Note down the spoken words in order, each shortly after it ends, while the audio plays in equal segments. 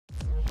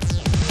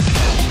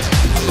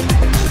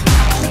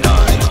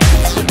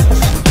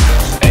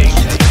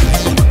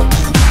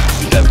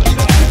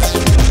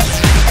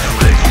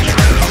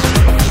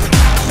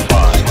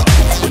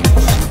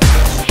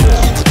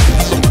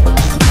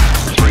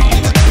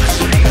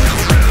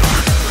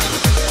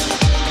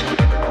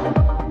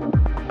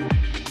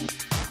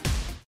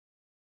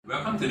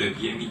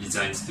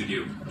Design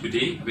Studio.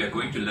 Today we are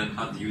going to learn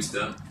how to use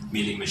the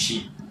milling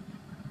machine.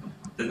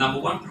 The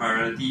number one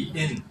priority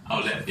in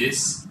our lab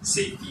is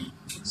safety.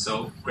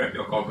 So grab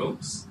your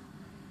goggles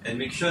and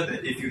make sure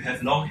that if you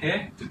have long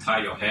hair, to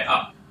tie your hair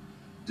up.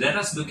 Let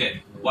us look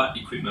at what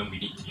equipment we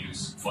need to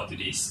use for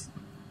today's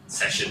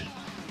session.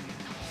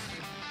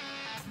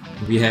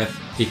 We have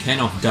a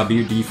can of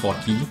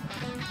WD-40.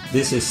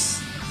 This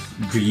is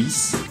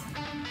grease,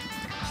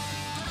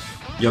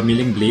 your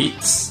milling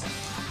blades,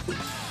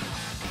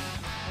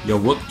 your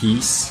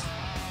workpiece,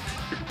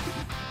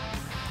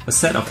 a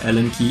set of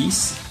Allen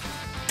keys,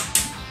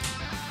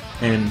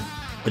 and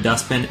a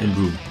dustpan and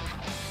broom.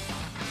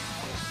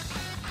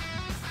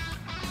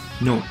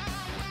 Note,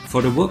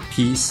 for the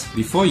workpiece,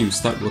 before you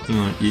start working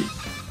on it,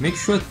 make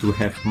sure to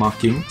have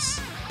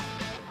markings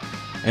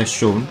as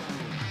shown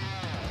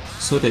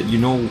so that you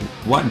know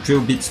what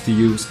drill bits to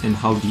use and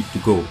how deep to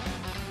go.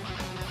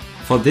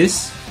 For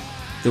this,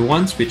 the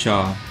ones which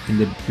are in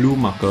the blue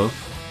marker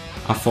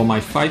are for my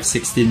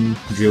 5/16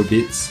 drill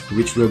bits,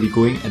 which will be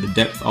going at a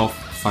depth of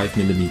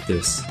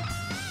 5mm.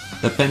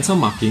 The pencil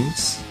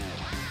markings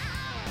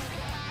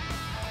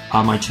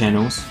are my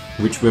channels,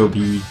 which will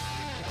be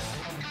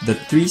the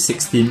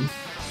 3/16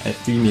 at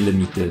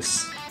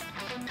 3mm.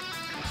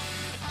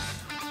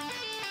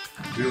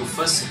 We will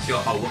first secure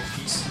our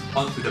workpiece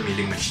onto the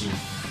milling machine.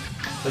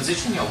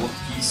 Position your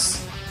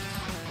workpiece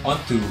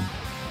onto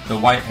the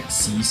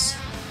y-axis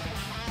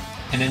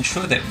and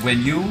ensure that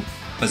when you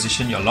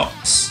position your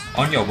locks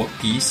on your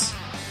workpiece,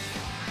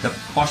 the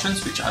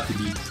portions which are to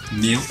be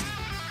milled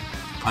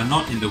are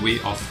not in the way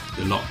of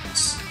the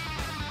locks.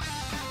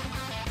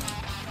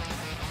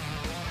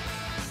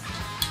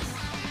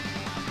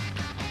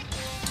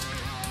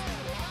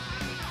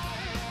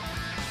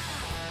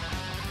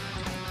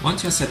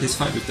 Once you're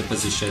satisfied with the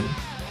position,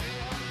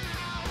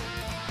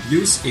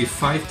 use a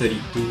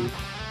 532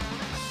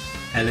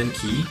 Allen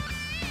key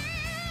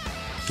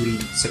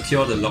to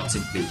secure the locks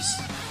in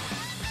place.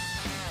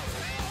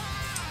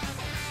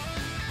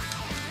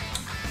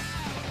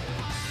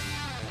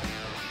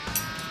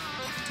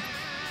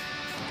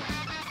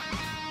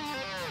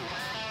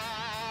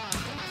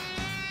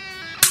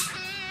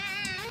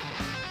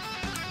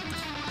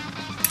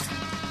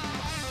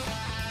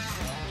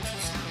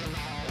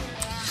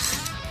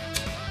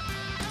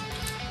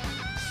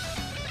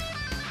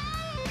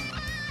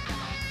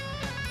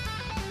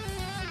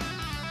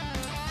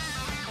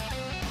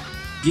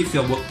 Give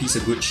your workpiece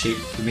a good shake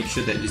to make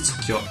sure that it's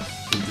secured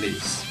in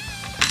place.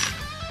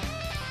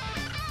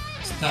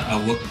 Start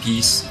our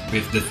workpiece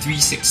with the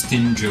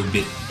 3/16 drill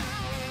bit.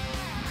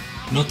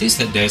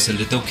 Notice that there's a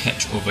little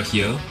catch over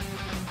here.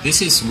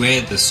 This is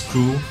where the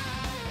screw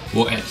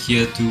will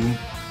adhere to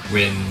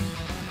when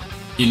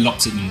it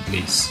locks it in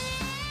place.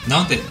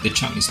 Now that the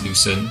chuck is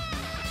loosened,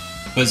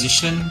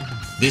 position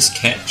this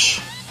catch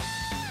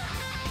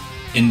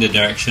in the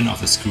direction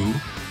of the screw.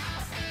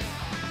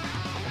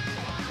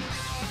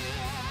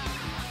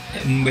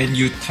 And when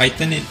you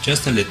tighten it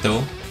just a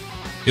little,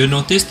 you'll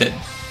notice that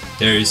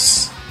there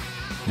is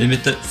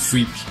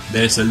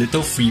a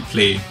little free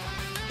play.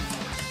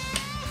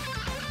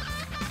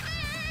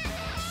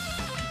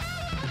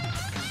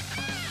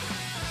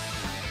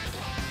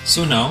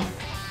 So now,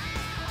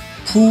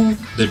 pull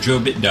the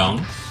drill bit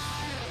down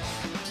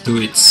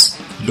to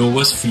its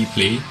lowest free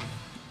play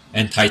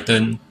and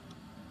tighten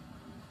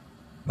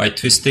by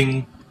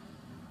twisting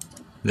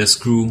the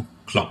screw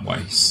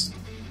clockwise.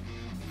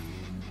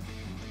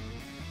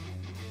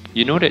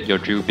 You know that your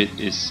drill bit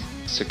is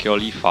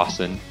securely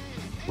fastened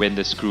when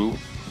the screw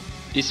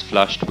is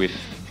flushed with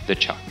the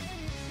chuck.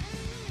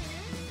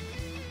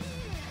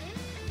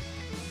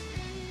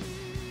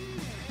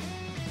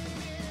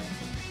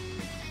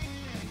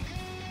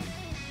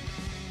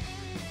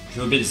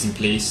 Drill bit is in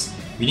place.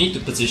 We need to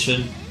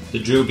position the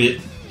drill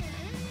bit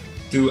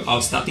to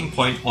our starting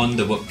point on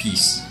the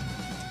workpiece.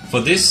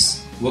 For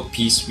this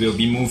workpiece, we'll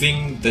be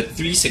moving the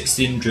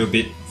 3/16 drill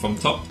bit from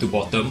top to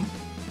bottom,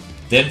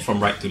 then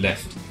from right to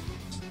left.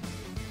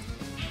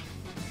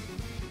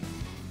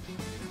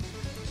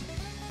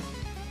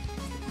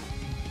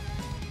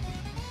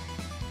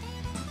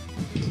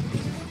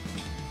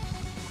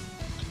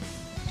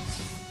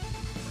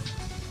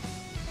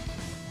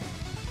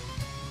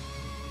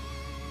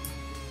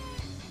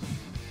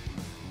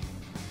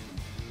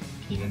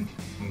 Even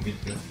move it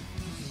here.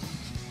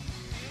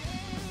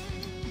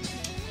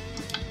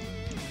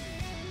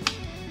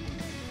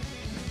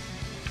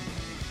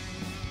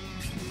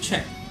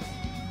 Check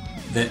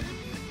that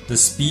the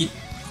speed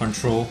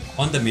control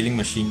on the milling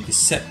machine is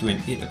set to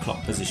an 8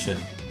 o'clock position.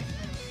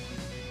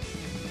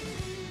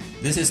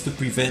 This is to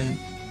prevent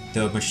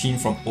the machine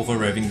from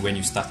over-revving when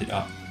you start it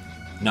up.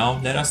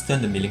 Now let us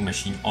turn the milling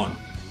machine on.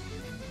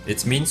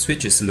 Its main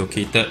switch is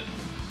located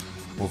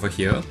over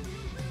here.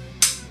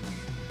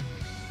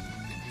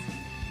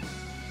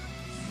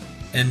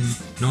 And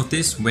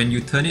notice when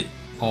you turn it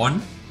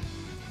on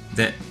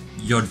that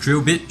your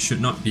drill bit should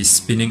not be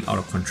spinning out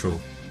of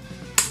control.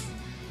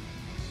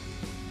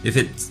 If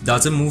it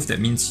doesn't move,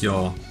 that means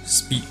your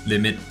speed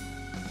limit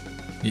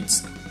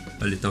needs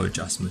a little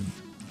adjustment.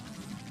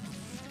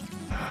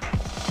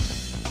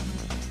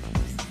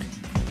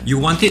 You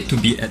want it to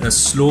be at a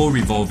slow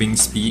revolving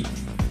speed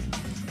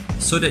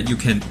so that you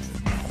can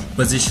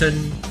position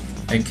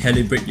and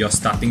calibrate your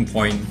starting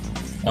point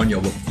on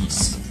your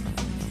workpiece.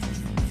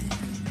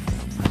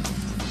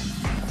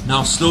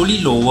 Now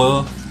slowly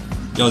lower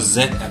your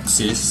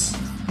Z-axis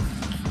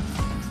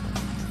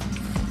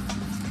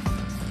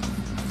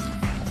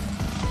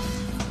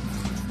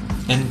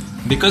and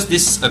because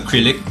this is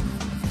acrylic,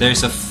 there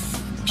is a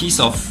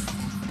piece of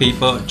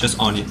paper just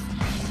on it.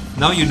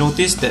 Now you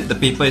notice that the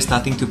paper is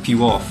starting to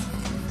peel off.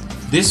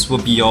 This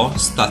will be your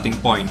starting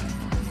point.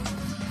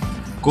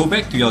 Go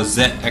back to your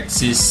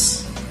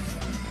Z-axis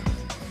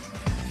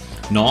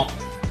knob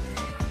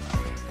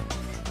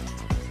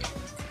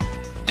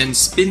and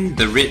spin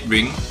the red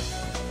ring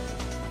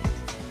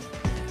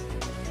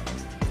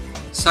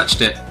such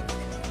that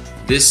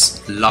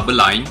this lubber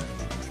line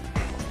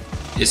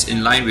is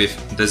in line with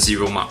the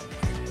 0 mark.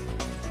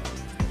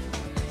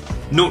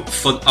 Note,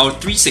 for our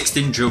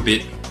 3/16 drill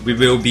bit, we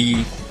will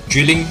be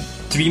drilling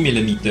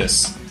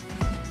 3mm.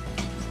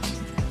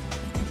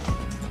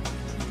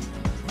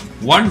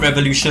 One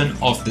revolution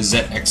of the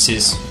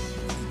Z-axis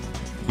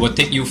will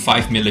take you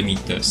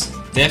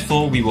 5mm.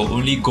 Therefore, we will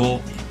only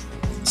go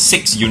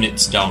 6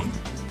 units down.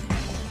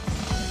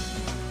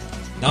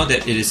 Now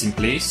that it is in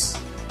place,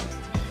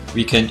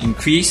 we can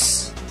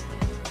increase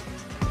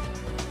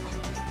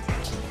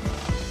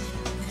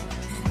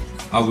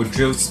our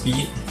drill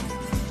speed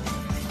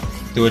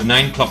to a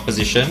 9 clock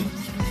position.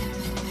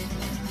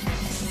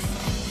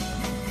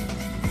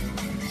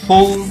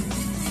 Hold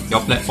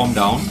your platform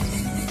down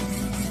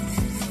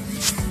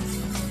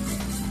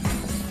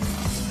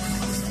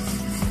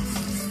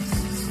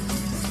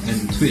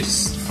and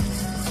twist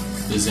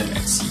the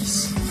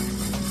Z-axis.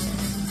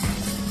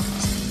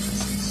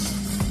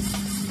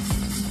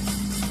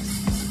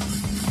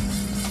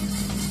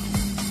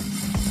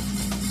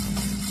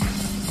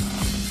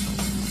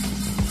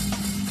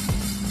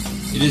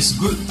 It is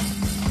good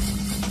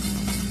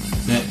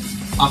that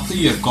after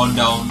you have gone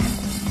down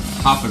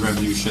half a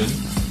revolution,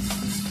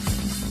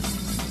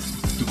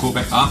 to go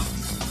back up,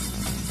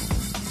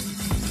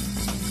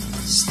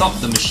 stop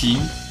the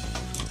machine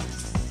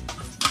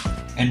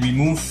and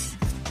remove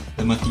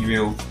the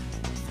material.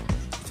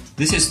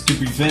 This is to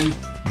prevent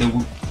the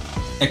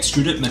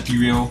extruded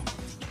material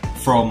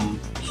from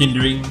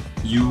hindering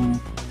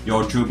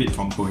your drill bit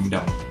from going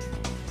down.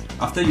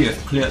 After you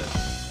have cleared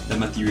the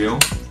material,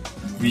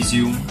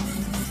 resume.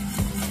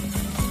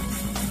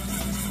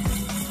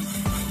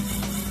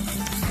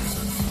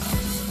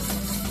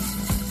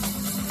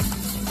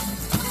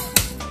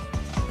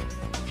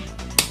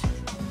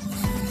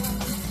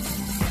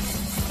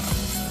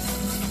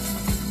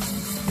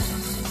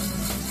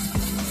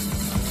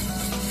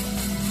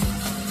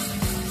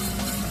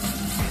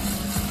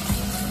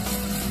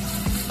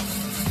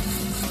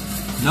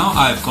 Now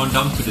I have gone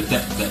down to the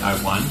depth that I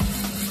want.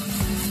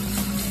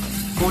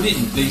 Hold it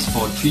in place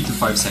for 3 to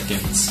 5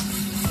 seconds.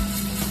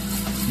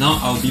 Now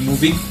I'll be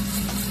moving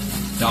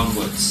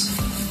downwards.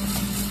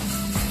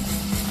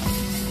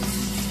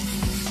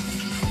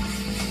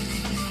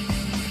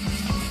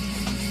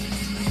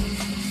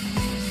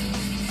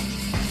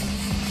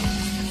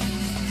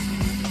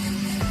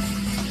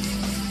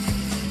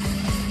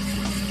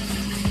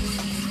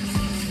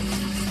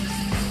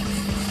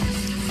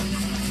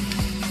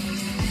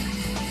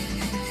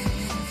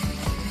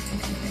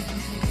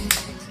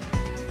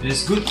 It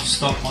is good to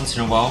stop once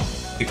in a while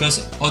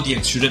because all the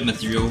extruded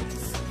material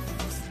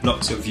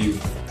blocks your view.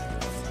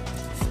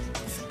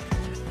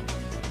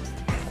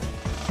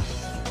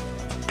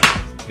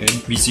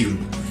 And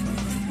resume.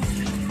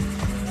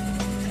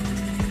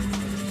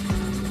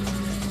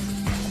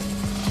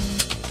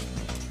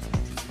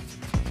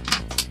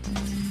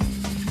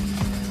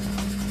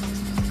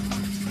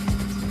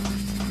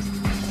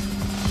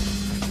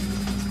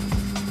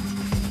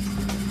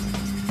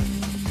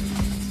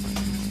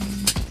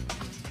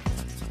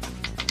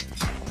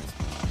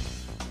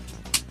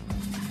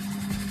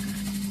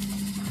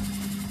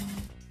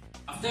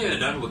 After you're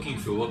done working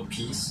with your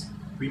workpiece,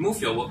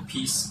 remove your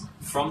workpiece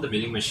from the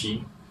milling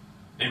machine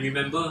and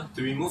remember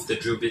to remove the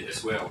drill bit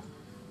as well.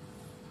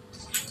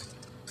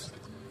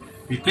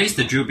 Replace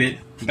the drill bit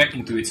back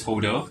into its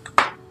holder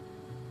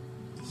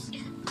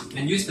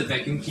and use the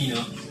vacuum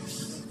cleaner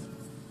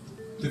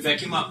to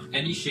vacuum up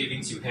any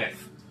shavings you have.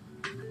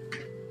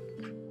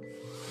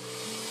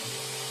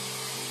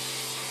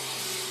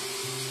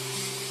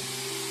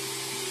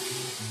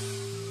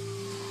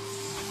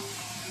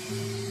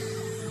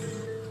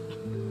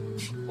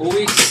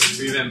 Always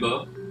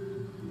remember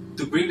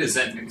to bring the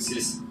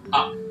Z-axis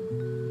up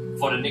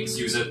for the next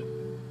user.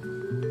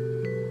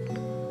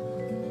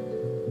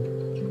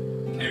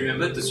 And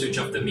remember to switch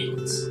off the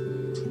mains.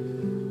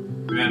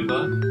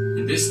 Remember,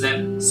 in this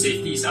lab,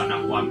 safety is our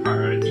 #1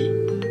 priority.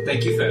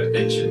 Thank you for your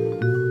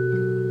attention.